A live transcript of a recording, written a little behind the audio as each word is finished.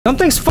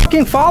Something's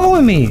fucking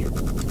following me.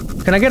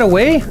 Can I get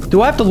away?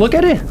 Do I have to look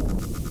at it?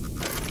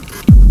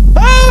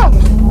 Ah!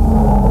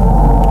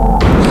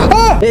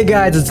 Ah! Hey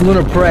guys, it's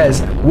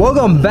LunarPrezzz.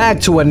 Welcome back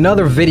to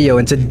another video,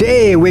 and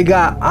today we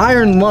got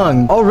Iron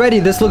Lung. Already,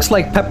 this looks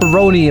like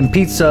pepperoni and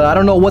pizza. I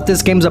don't know what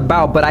this game's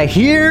about, but I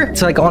hear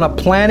it's like on a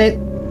planet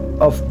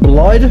of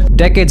blood.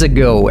 Decades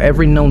ago,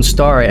 every known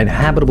star and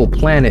habitable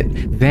planet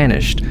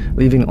vanished,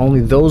 leaving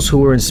only those who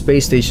were in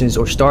space stations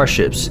or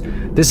starships.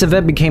 This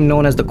event became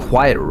known as the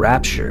Quiet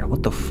Rapture.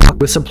 What the fuck?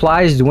 With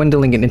supplies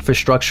dwindling and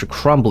infrastructure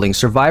crumbling,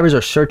 survivors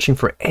are searching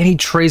for any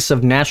trace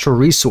of natural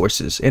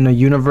resources in a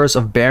universe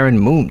of barren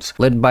moons,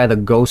 lit by the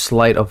ghost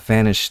light of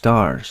vanished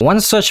stars. One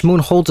such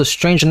moon holds a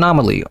strange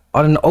anomaly.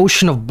 On an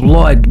ocean of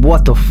blood,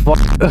 what the fuck?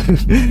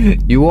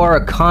 You are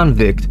a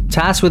convict,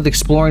 tasked with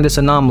exploring this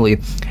anomaly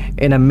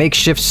in a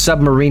makeshift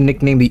submarine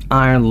nicknamed the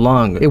Iron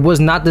Lung. It was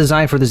not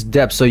designed for this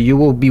depth, so you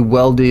will be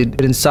welded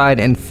inside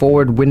and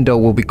forward window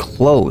will be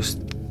closed.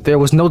 There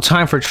was no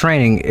time for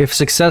training. If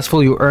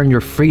successful, you earn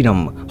your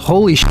freedom.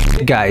 Holy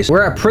shit, guys.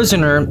 We're a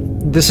prisoner.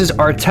 This is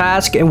our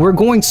task, and we're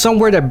going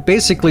somewhere that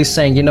basically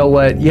saying, you know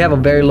what, you have a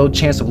very low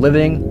chance of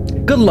living.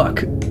 Good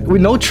luck. With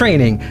no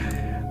training.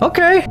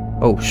 Okay.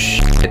 Oh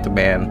shit,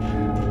 man.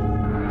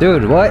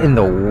 Dude, what in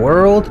the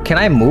world? Can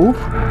I move?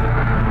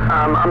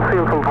 I'm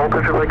seeing some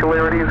voltage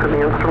irregularities in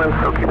the instruments,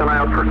 so keep an eye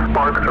out for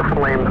sparks or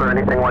flames or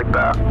anything like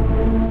that.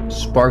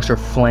 Sparks or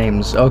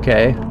flames,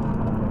 okay.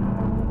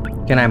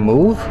 Can I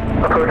move?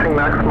 Approaching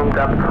maximum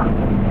depth.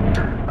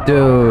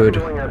 Dude.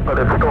 Doing it, but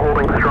it's still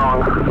holding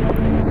strong.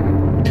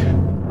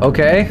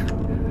 Okay.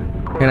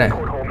 Can I?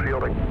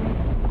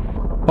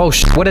 Oh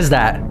shit, what is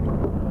that?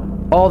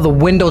 Oh, the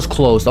window's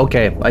closed.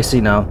 Okay, I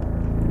see now.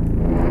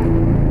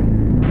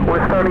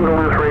 We're starting to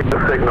lose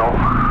radio signal.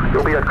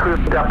 You'll be at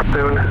cruise depth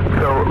soon,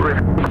 so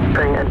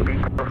resisting and be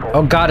careful.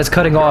 Oh god, it's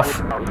cutting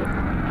off.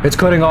 It's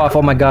cutting off,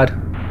 oh my god.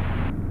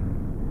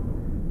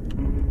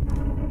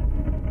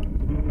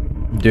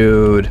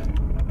 Dude.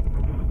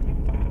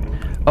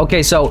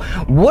 Okay, so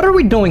what are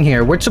we doing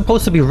here? We're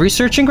supposed to be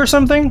researching or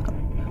something?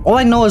 All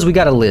I know is we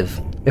gotta live.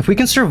 If we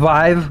can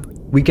survive,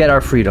 we get our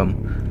freedom.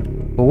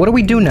 But what do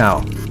we do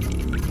now?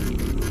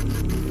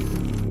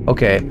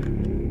 Okay.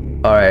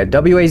 Alright,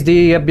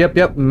 WASD,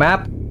 yep,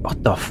 map.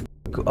 What the f?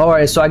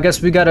 Alright, so I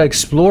guess we gotta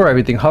explore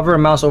everything. Hover a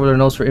mouse over their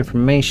nose for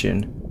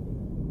information.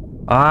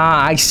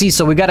 Ah, I see.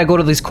 So we gotta go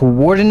to these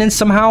coordinates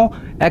somehow?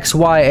 X,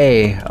 Y,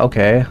 A.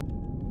 Okay.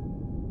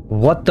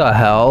 What the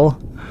hell?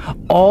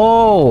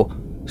 Oh,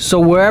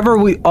 so wherever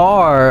we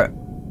are,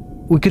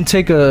 we can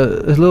take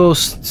a little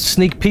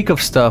sneak peek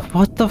of stuff.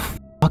 What the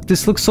fuck?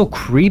 This looks so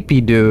creepy,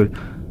 dude.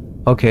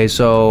 Okay,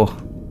 so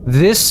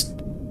this...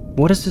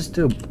 What does this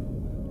do?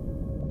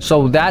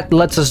 So that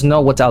lets us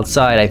know what's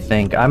outside, I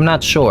think. I'm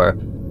not sure.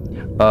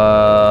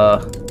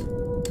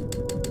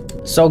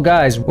 So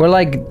guys, we're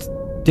like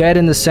dead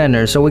in the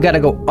center, so we gotta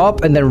go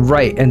up and then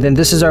right, and then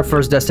this is our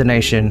first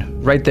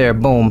destination. Right there,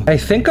 boom. I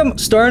think I'm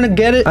starting to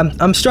get it.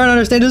 I'm starting to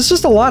understand. There's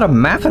just a lot of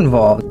math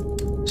involved.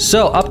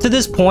 So up to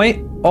this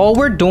point, all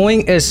we're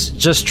doing is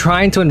just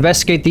trying to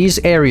investigate these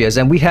areas,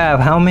 and we have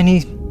how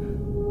many?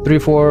 3,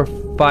 4,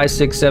 5,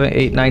 6, 7,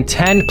 8, 9,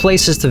 10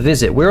 places to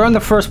visit. We're on the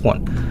first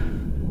one.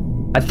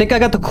 I think I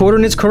got the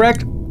coordinates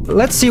correct.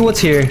 Let's see what's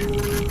here.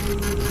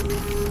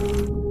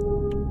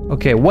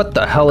 Okay, what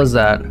the hell is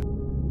that?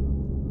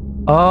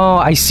 Oh,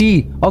 I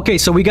see. Okay,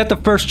 so we got the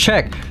first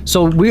check.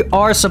 So we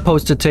are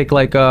supposed to take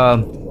like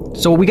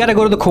so we gotta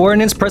go to the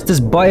coordinates, press this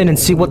button and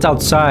see what's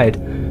outside.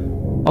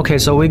 Okay,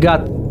 so we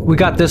got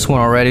this one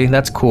already.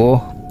 That's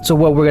cool. So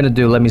what we're gonna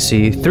do, let me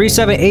see.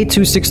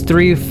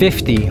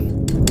 378263350.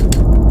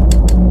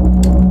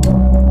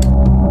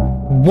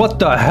 What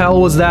the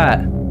hell was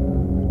that?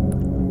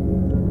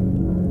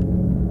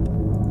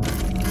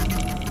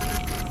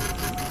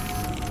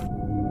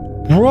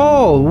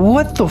 Bro,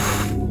 what the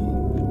f...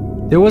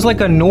 There was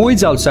like a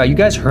noise outside. You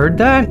guys heard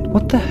that?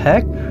 What the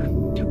heck?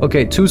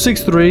 Okay,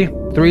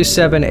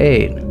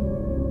 263378.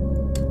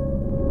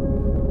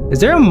 Is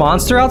there a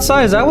monster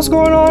outside? Is that what's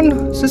going on?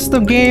 Is this the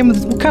game?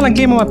 What kind of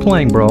game am I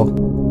playing, bro?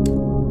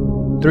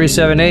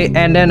 378,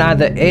 and then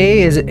the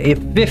A is a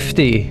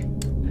 50.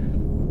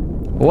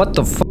 What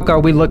the fuck are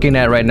we looking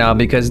at right now?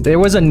 Because there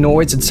was a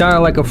noise. It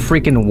sounded like a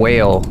freaking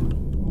whale.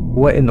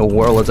 What in the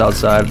world is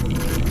outside?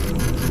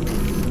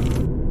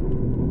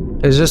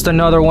 It's just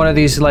another one of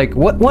these, like,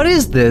 what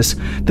is this?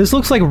 This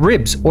looks like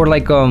ribs, or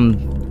like,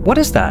 what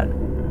is that?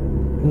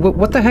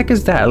 What the heck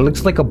is that? It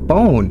looks like a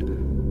bone,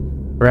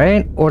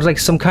 right? Or like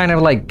some kind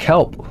of like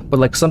kelp,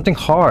 but like something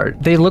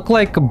hard. They look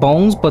like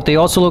bones, but they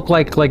also look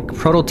like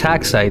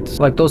prototaxites,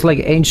 like those like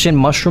ancient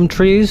mushroom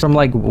trees from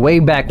like way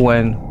back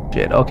when.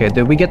 Shit, okay,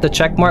 did we get the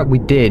check mark? We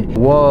did.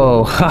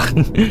 Whoa,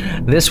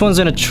 this one's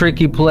in a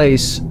tricky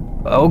place.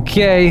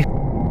 Okay.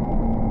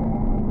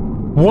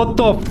 What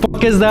the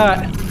fuck is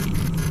that?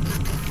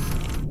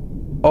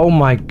 Oh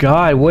my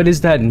god, what is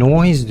that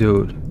noise,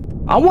 dude?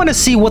 I want to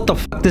see what the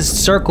fuck this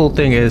circle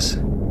thing is.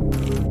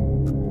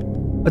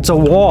 It's a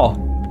wall.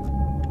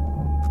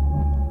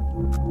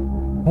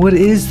 What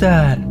is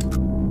that?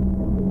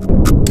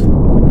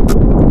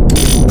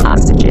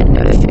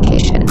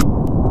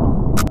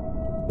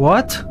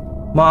 What?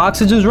 My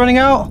oxygen's running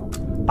out?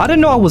 I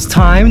didn't know I was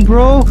timed,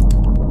 bro.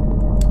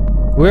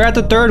 We're at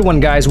the third one,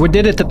 guys. We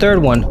did it, the third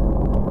one.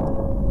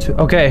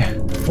 Okay.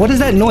 What is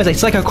that noise?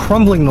 It's like a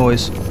crumbling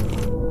noise.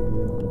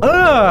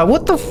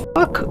 What the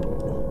fuck?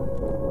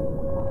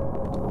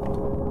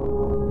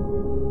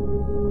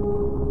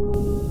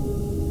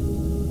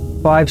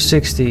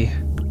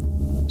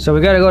 $560. So we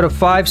gotta go to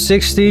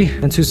 560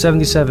 and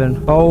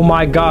 277. Oh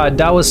my god,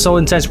 that was so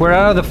intense. We're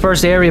out of the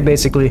first area,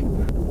 basically.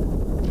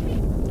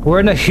 We're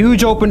in a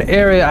huge open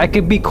area. I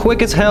could be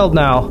quick as hell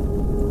now.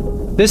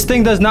 This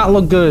thing does not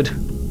look good.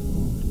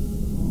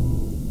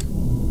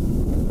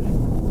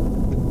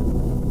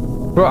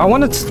 Bro, I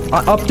want to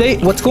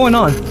update. What's going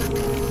on?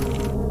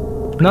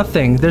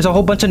 Nothing. There's a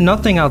whole bunch of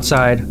nothing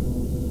outside.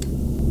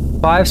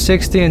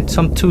 560 and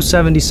some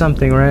 270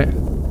 something, right?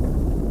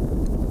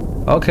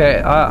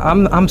 Okay,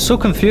 I'm so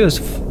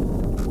confused.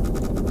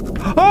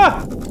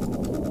 Ah!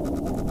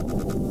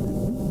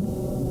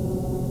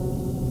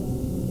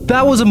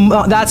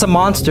 That's a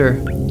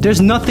monster. There's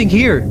nothing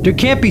here. There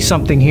can't be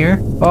something here.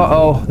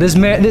 Uh-oh. This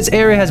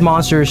area has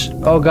monsters.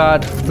 Oh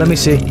god. Let me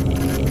see.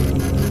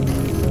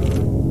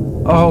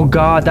 Oh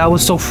god, that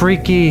was so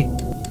freaky.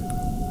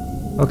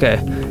 Okay.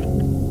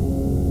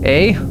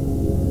 A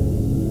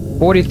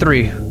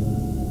 43.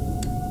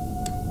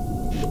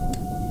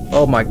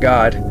 Oh my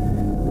god.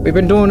 We've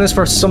been doing this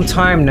for some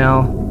time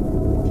now.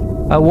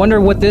 I wonder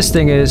what this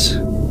thing is.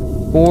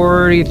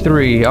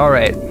 43.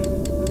 Alright.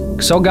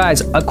 So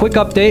guys, a quick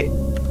update.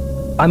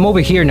 I'm over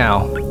here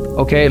now.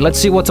 Okay, let's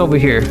see what's over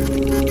here.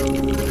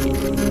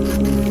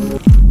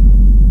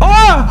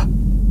 Ah!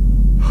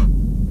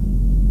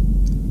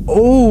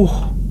 Oh!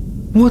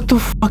 What the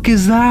fuck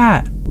is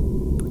that?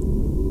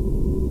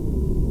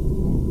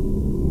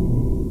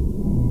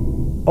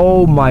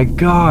 Oh my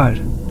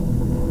god.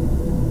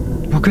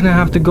 We're gonna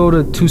have to go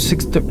to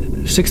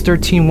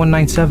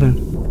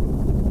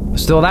 613-197.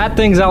 Still, that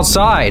thing's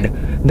outside.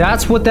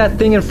 That's what that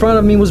thing in front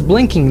of me was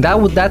blinking.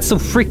 That's the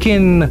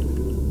freaking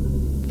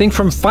thing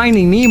from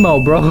Finding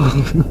Nemo, bro.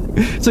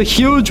 It's a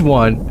huge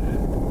one.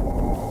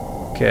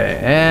 Okay,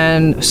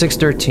 and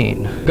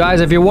 613.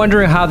 Guys, if you're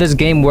wondering how this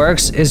game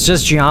works, it's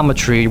just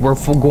geometry. We're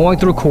going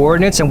through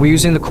coordinates and we're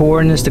using the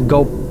coordinates to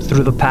go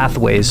through the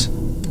pathways.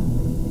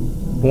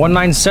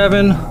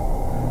 197,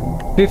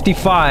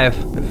 55,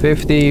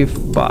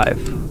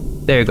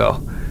 55. There you go.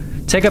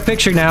 Take a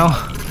picture now.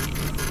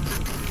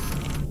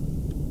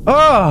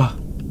 Oh!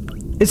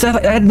 It's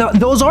that,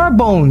 those are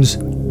bones.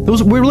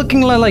 We're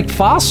looking like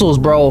fossils,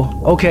 bro.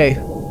 Okay.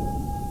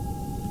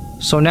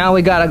 So now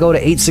we gotta go to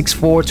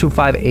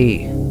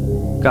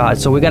 864-258. God,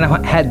 so we're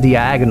gonna head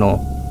diagonal.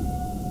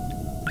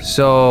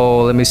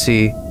 So let me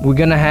see. We're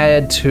gonna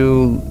head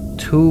to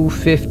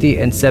 250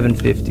 and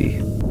 750.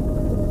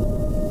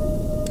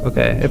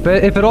 Okay. If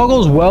it all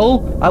goes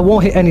well, I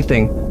won't hit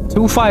anything.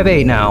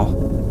 258 now.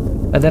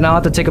 And then I'll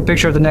have to take a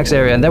picture of the next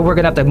area. And then we're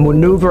gonna have to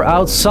maneuver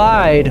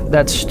outside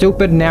that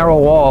stupid narrow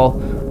wall.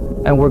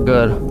 And we're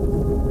good.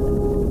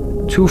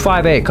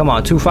 258. Come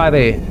on,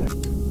 258.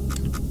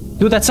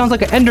 Dude, that sounds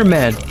like an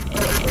Enderman.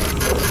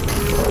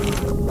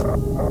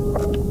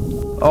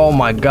 Oh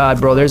my god,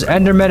 bro. There's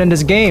Enderman in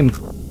this game.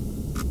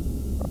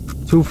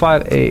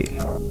 258.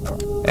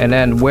 And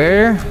then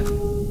where?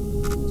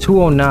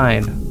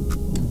 209.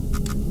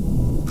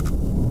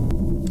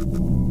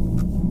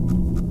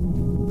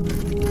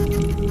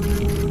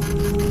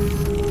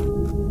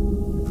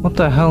 What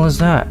the hell is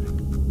that?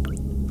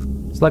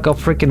 It's like a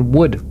freaking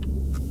wood.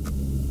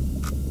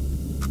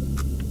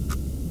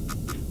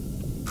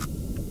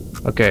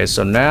 Okay,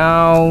 so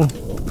now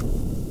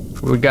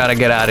we gotta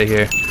get out of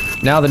here.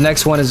 Now the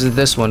next one is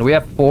this one. We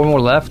have 4 more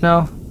left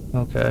now?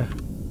 Okay.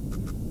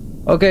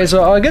 Okay,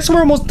 so I guess we're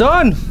almost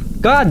done.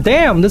 God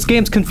damn, this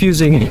game's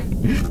confusing.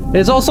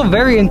 It's also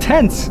very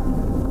intense.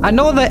 I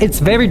know that it's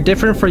very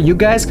different for you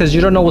guys because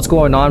you don't know what's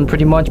going on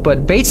pretty much,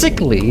 but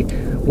basically,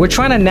 we're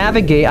trying to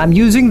navigate. I'm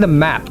using the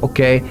map,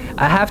 okay?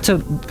 I have to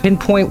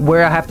pinpoint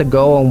where I have to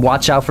go and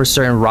watch out for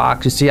certain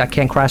rocks. You see, I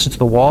can't crash into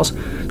the walls.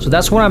 So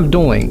that's what I'm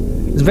doing.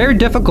 It's very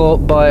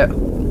difficult, but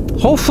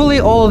hopefully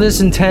all of this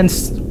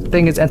intense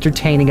thing is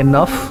entertaining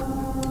enough.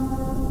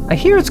 I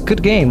hear it's a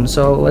good game,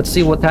 so let's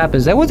see what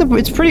happens.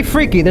 It's pretty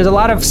freaky. There's a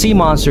lot of sea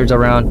monsters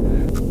around.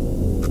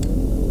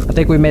 I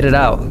think we made it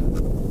out.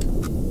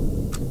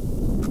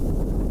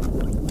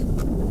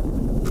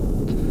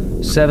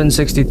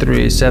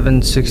 763,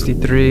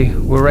 763.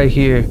 We're right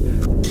here.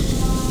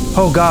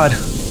 Oh god.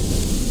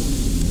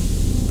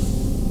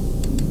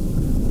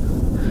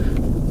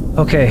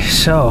 Okay,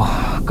 so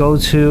go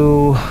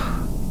to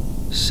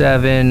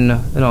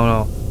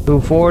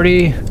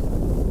 240.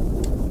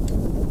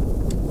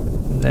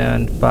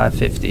 Then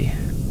 550.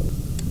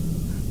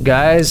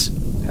 Guys,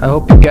 I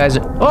hope you guys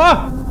are—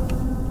 oh!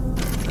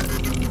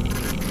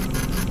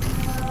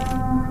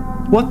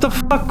 What the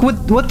fuck?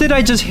 What did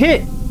I just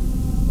hit?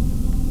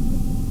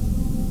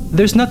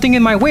 There's nothing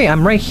in my way.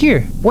 I'm right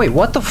here. Wait,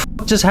 what the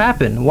fuck just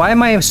happened? Why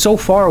am I so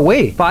far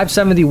away?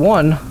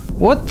 571.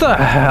 What the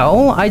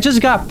hell? I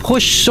just got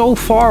pushed so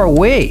far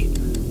away.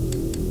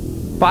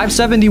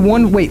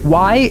 571. Wait,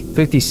 why?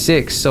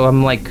 56. So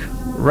I'm like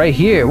right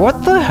here.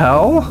 What the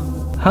hell?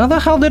 How the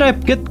hell did I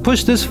get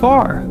pushed this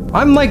far?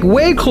 I'm like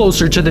way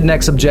closer to the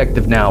next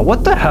objective now.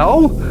 What the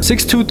hell?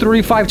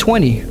 623,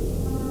 520.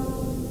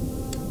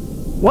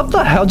 What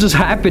the hell just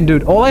happened,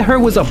 dude? All I heard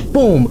was a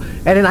boom,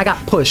 and then I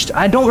got pushed.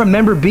 I don't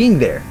remember being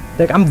there.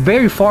 Like, I'm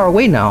very far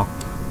away now.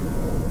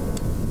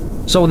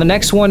 So the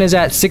next one is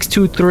at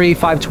 623,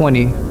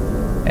 520.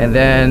 And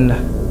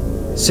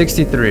then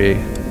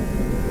 63.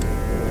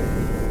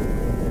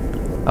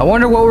 I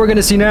wonder what we're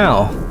gonna see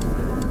now.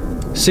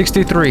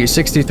 63,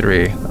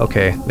 63.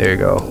 Okay, there you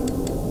go.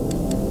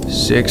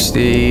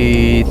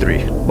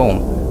 63.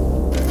 Boom.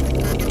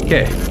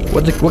 Okay,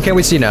 what can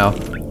we see now?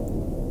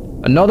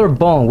 Another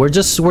bone. We're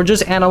just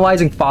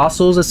analyzing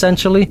fossils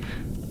essentially.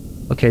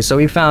 Okay, so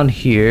we found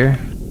here.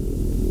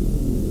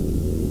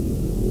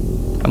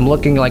 I'm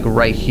looking like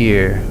right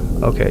here.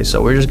 Okay,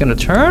 so we're just gonna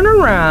turn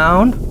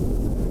around.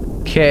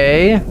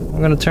 Okay,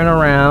 we're gonna turn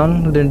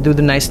around. Then do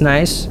the nice. I'm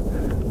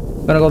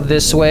gonna go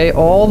this way,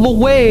 all the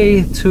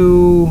way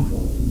to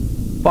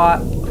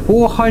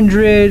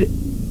 400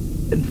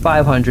 and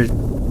 500.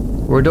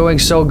 We're doing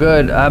so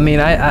good. I mean,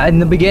 I in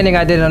the beginning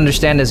I didn't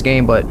understand this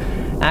game, but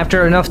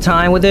after enough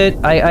time with it,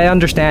 I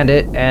understand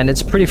it, and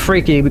it's pretty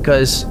freaky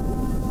because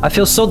I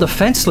feel so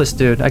defenseless,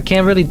 dude. I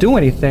can't really do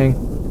anything.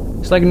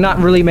 It's like not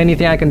really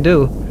anything I can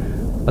do.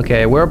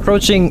 Okay, we're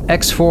approaching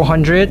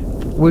X400.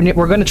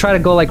 We're gonna try to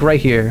go like right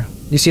here.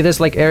 You see this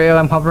like area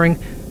I'm hovering?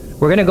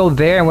 We're gonna go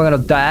there and we're gonna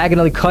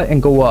diagonally cut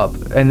and go up,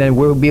 and then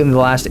we'll be in the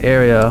last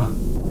area.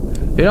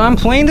 You know, I'm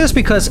playing this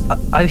because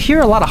I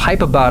hear a lot of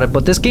hype about it,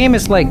 but this game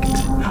is like...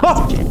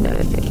 Oh!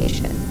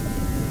 Notification.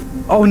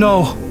 Oh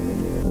no!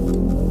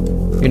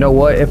 You know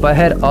what? If I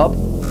head up,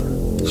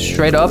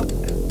 straight up,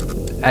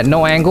 at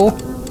no angle,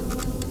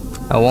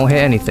 I won't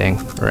hit anything,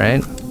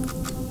 right?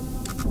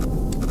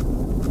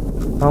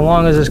 How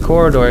long is this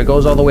corridor? It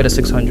goes all the way to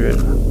 600.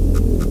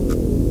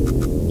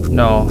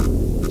 No,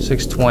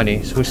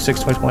 620. So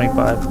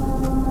 625.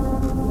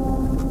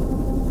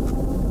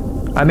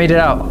 I made it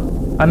out.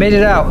 I made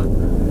it out.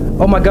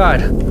 Oh my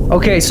god.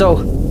 Okay,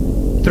 so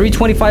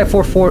 325,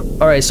 44.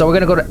 All right, so we're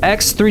gonna go to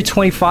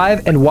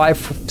X325 and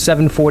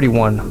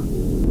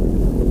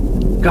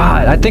Y741.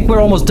 God, I think we're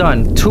almost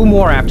done. 2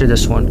 more after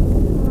this one.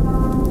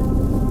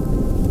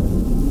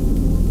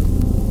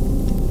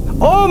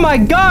 Oh my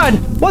god!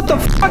 What the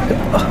fuck?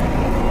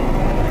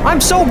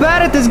 I'm so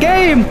bad at this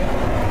game!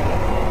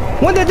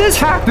 When did this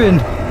happen?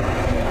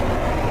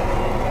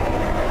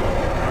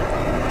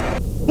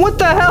 What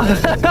the hell?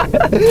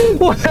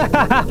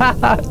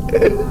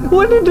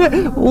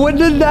 When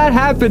did that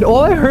happen?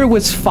 All I heard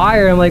was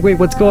fire. I'm like, wait,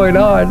 what's going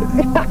on?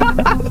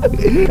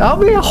 I'll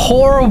be a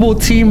horrible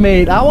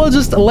teammate. I will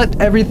just let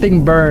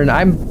everything burn.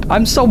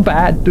 I'm so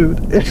bad,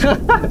 dude.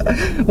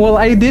 Well,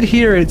 I did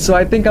hear it, so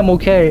I think I'm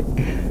okay.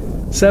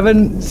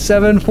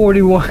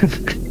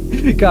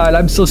 741. God,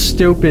 I'm so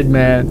stupid,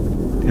 man.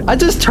 I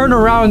just turn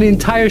around and the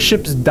entire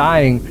ship's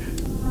dying.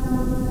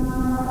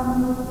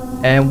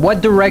 And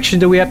what direction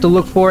do we have to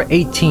look for?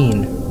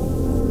 18.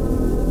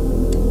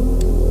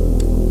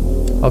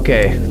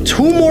 Okay,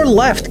 2 more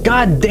left.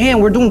 God damn,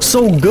 we're doing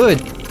so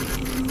good.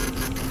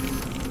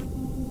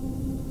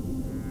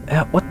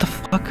 What the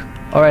fuck?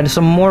 Alright,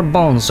 some more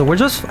bones. So we're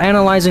just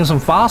analyzing some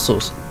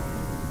fossils.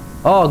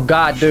 Oh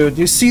god, dude.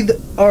 You see the...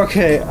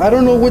 Okay, I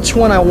don't know which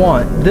one I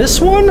want.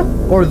 This one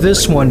or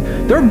this one?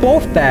 They're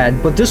both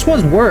bad, but this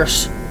one's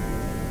worse.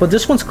 But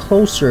this one's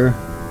closer.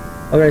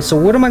 Okay, so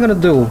what am I gonna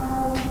do?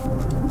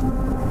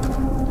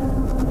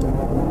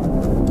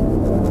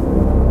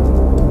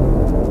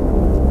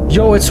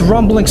 Yo, it's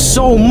rumbling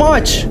so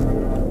much!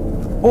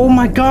 Oh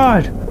my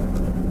god!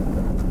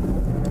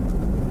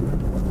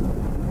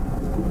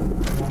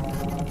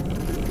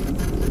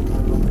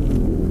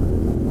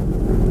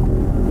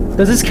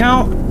 Does this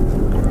count?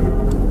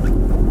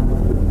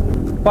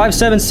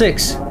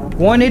 576.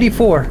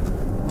 184.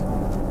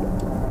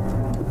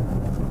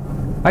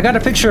 I got a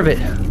picture of it.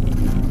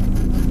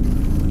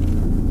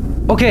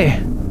 Okay.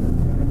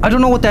 I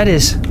don't know what that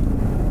is.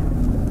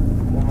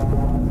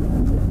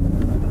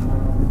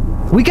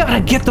 We gotta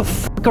get the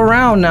fuck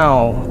around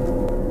now.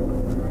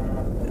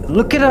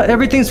 Look at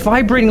everything's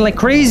vibrating like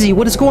crazy.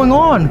 What is going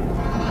on?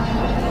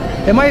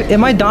 Am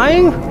I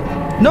dying?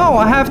 No,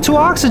 I have 2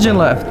 oxygen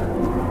left.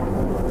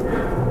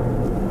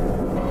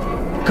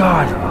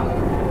 God.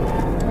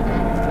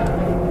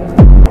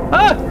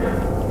 Ah!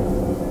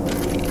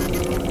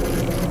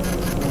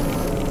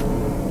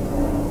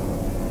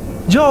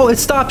 Yo, it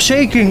stopped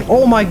shaking.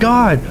 Oh my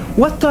god.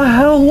 What the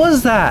hell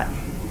was that?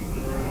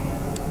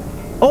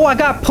 Oh, I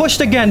got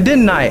pushed again,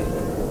 didn't I?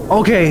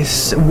 Okay,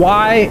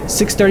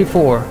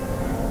 Y634.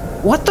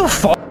 What the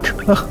fuck?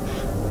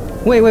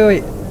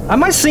 Wait.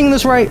 Am I seeing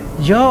this right?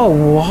 Yo,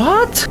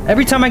 what?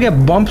 Every time I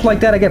get bumped like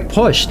that, I get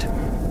pushed.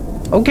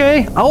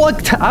 Okay,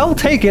 I'll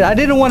take it. I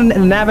didn't want to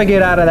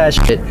navigate out of that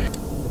shit.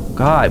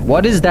 God,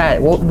 what is that?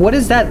 What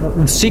is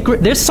that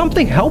secret? There's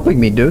something helping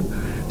me, dude.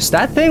 So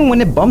that thing,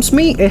 when it bumps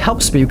me, it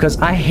helps me because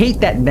I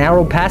hate that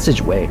narrow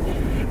passageway.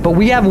 But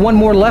we have one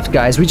more left,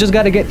 guys. We just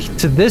gotta get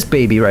to this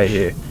baby right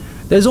here.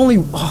 There's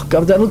only... Oh,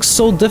 God, that looks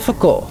so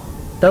difficult.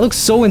 That looks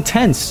so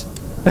intense.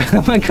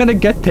 Am I gonna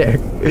get there?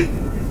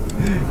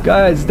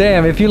 Guys,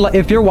 damn, if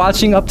you're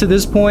watching up to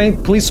this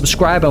point, please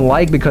subscribe and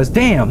like, because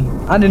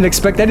damn, I didn't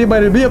expect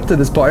anybody to be up to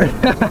this part.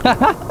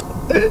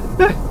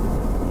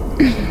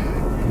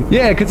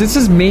 Yeah, because it's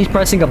just me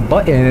pressing a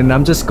button and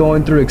I'm just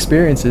going through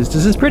experiences.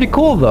 This is pretty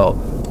cool though.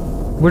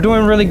 We're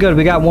doing really good.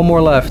 We got one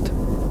more left.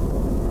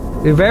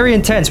 We're very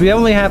intense. We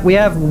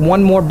have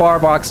one more bar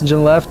of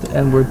oxygen left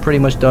and we're pretty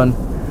much done.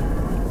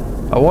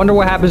 I wonder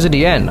what happens at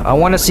the end. I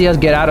want to see us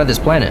get out of this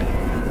planet.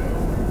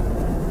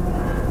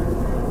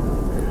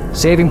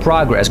 Saving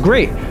progress.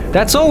 Great.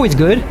 That's always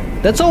good.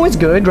 That's always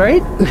good,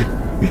 right?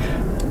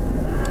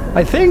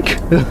 I think.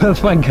 Oh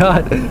my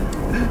god.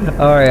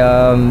 Alright,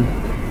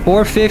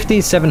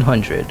 450,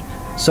 700.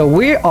 So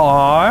we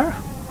are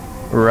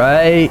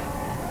right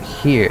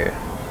here.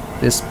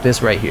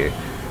 This right here.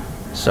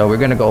 So we're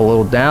gonna go a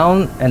little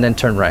down and then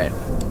turn right.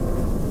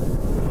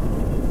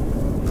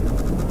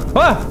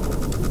 Ah!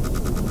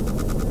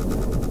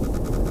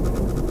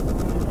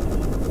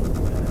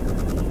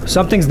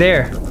 Something's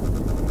there.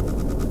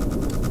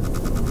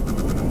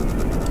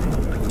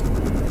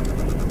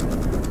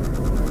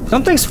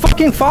 Something's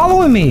fucking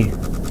following me.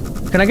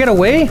 Can I get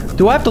away?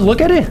 Do I have to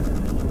look at it?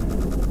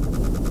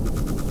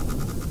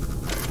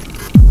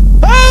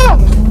 Ah!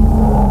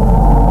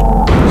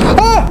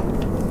 Ah!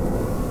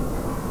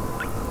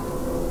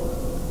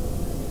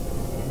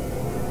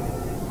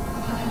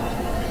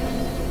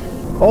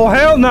 Oh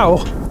hell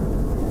no.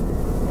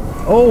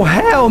 Oh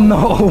hell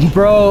no,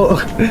 bro.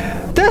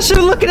 That shit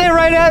looking at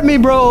right at me,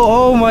 bro.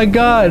 Oh my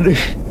god.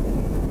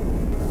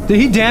 Did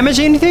he damage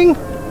anything?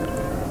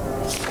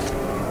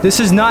 This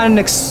is not an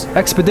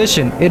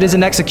expedition, it is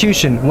an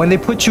execution. When they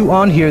put you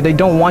on here, they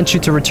don't want you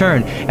to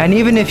return. And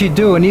even if you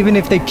do, and even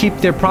if they keep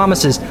their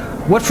promises,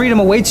 what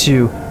freedom awaits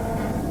you?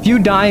 Few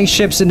dying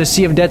ships in the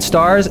sea of dead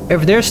stars.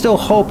 If there's still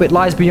hope, it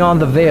lies beyond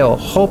the veil.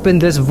 Hope in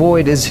this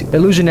void is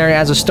illusionary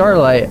as a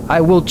starlight.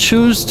 I will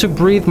choose to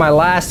breathe my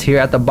last here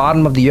at the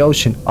bottom of the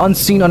ocean,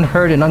 unseen,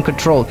 unheard, and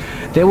uncontrolled.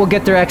 They will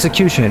get their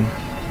execution.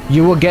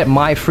 You will get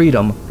my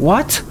freedom.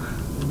 What?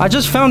 I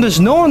just found there's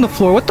snow on the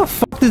floor. What the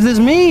fuck does this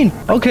mean?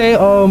 Okay,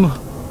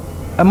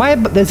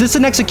 is this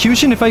an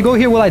execution? If I go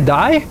here, will I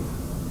die?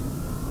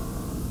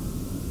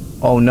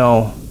 Oh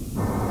no.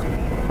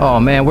 Oh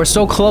man, we're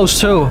so close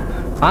too.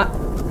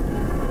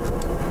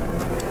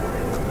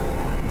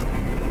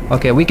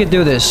 Okay, we can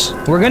do this.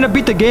 We're gonna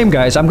beat the game,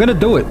 guys. I'm gonna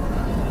do it.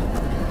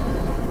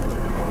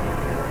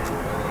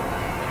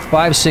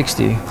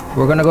 560.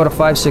 We're gonna go to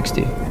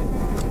 560.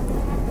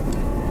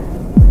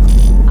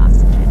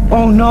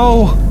 Oh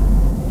no!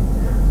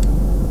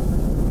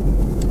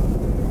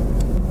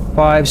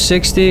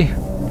 560.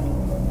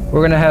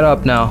 We're gonna head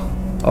up now.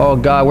 Oh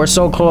god, we're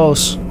so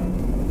close.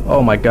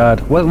 Oh my god.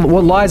 What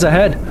lies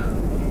ahead?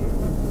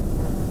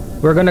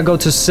 We're gonna go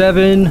to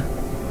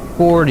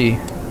 740.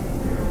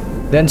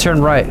 Then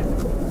turn right.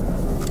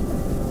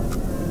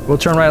 We'll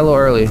turn right a little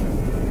early.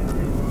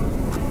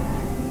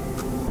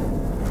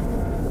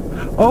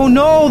 Oh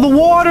no, the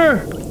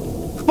water!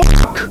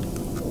 Fuck!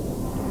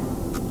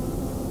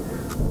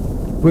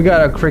 We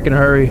gotta freaking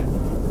hurry.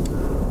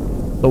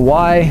 The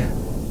Y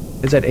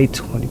is at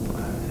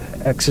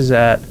 825. X is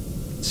at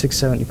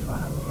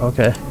 675.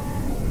 Okay.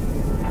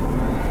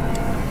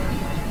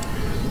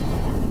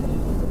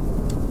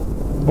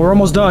 We're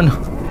almost done.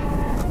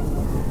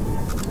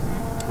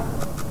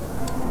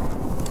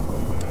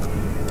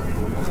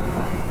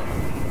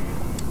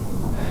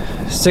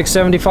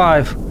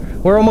 $675.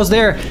 We're almost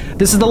there.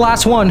 This is the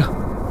last one.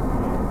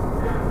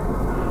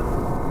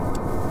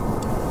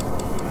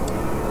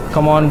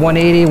 Come on,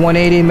 180,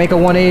 180, make a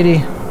 180.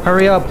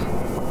 Hurry up.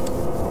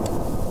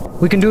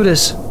 We can do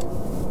this.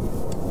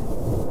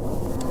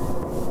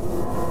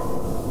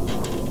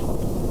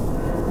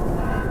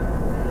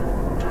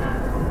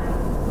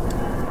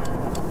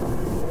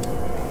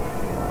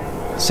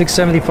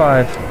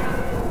 $675.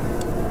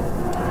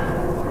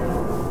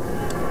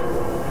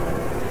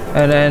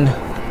 And then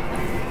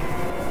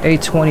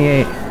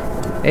 828.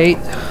 8.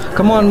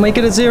 Come on, make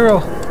it a 0.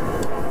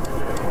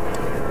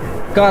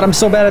 God, I'm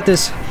so bad at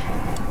this.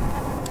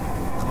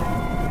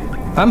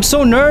 I'm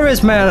so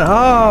nervous, man.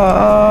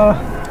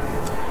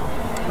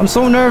 I'm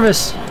so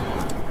nervous.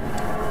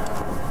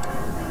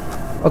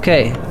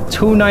 Okay,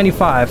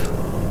 295.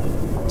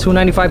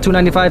 295,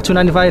 295,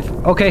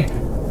 295. Okay.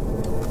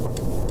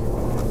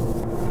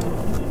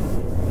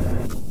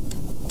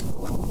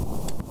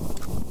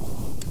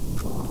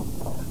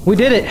 We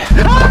did it.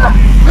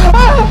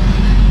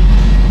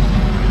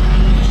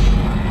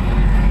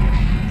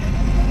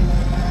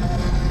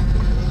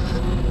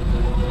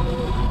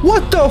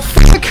 What the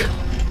fuck?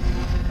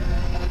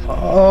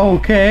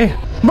 Okay.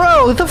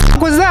 Bro, what the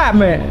fuck was that,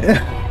 man?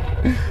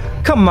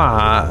 Come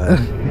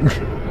on.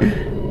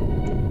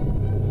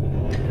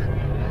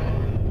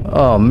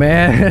 Oh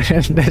man,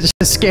 that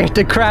just scared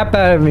the crap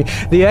out of me.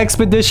 The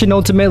expedition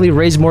ultimately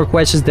raised more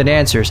questions than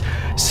answers.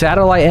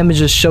 Satellite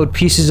images showed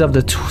pieces of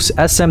the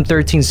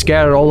SM-13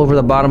 scattered all over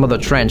the bottom of the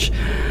trench,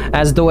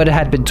 as though it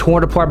had been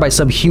torn apart by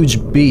some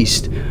huge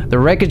beast. The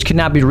wreckage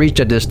cannot be reached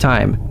at this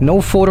time.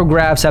 No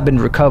photographs have been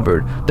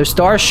recovered. The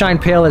stars shine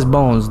pale as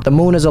bones. The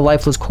moon is a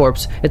lifeless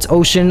corpse. Its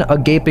ocean a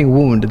gaping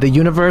wound. The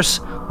universe,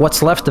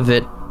 what's left of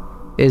it,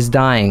 is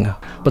dying.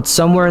 But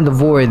somewhere in the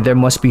void there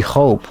must be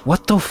hope.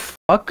 What the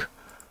fuck?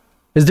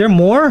 Is there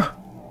more?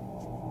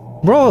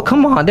 Bro,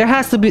 come on. There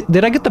has to be...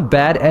 Did I get the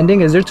bad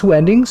ending? Is there 2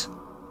 endings?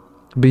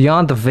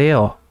 Beyond the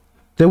veil.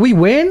 Did we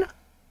win?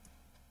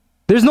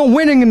 There's no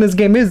winning in this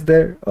game, is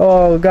there?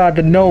 Oh god,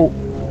 the note.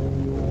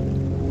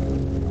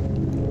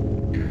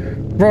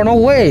 Bro, no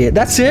way.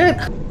 That's it?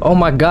 Oh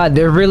my god,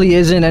 there really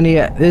isn't any...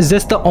 Is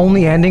this the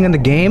only ending in the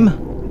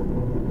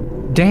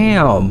game?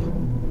 Damn.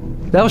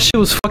 That shit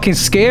was fucking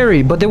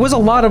scary. But there was a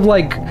lot of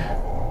like...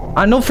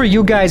 I know for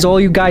you guys,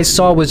 all you guys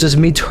saw was just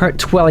me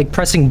like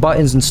pressing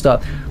buttons and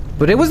stuff.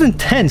 But it was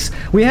intense.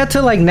 We had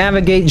to like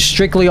navigate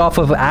strictly off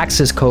of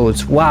access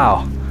codes.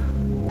 Wow.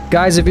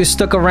 Guys, if you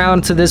stuck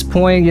around to this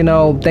point, you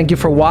know, thank you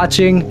for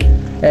watching.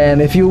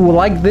 And if you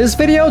like this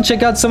video,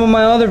 check out some of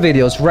my other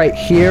videos right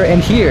here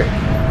and here.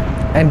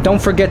 And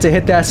don't forget to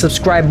hit that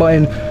subscribe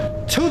button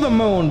to the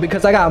moon,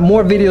 because I got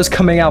more videos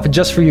coming out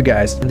just for you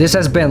guys. This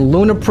has been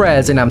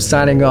LunarPrezzz, and I'm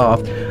signing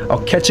off.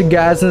 I'll catch you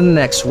guys in the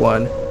next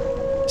one.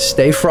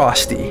 Stay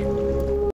frosty.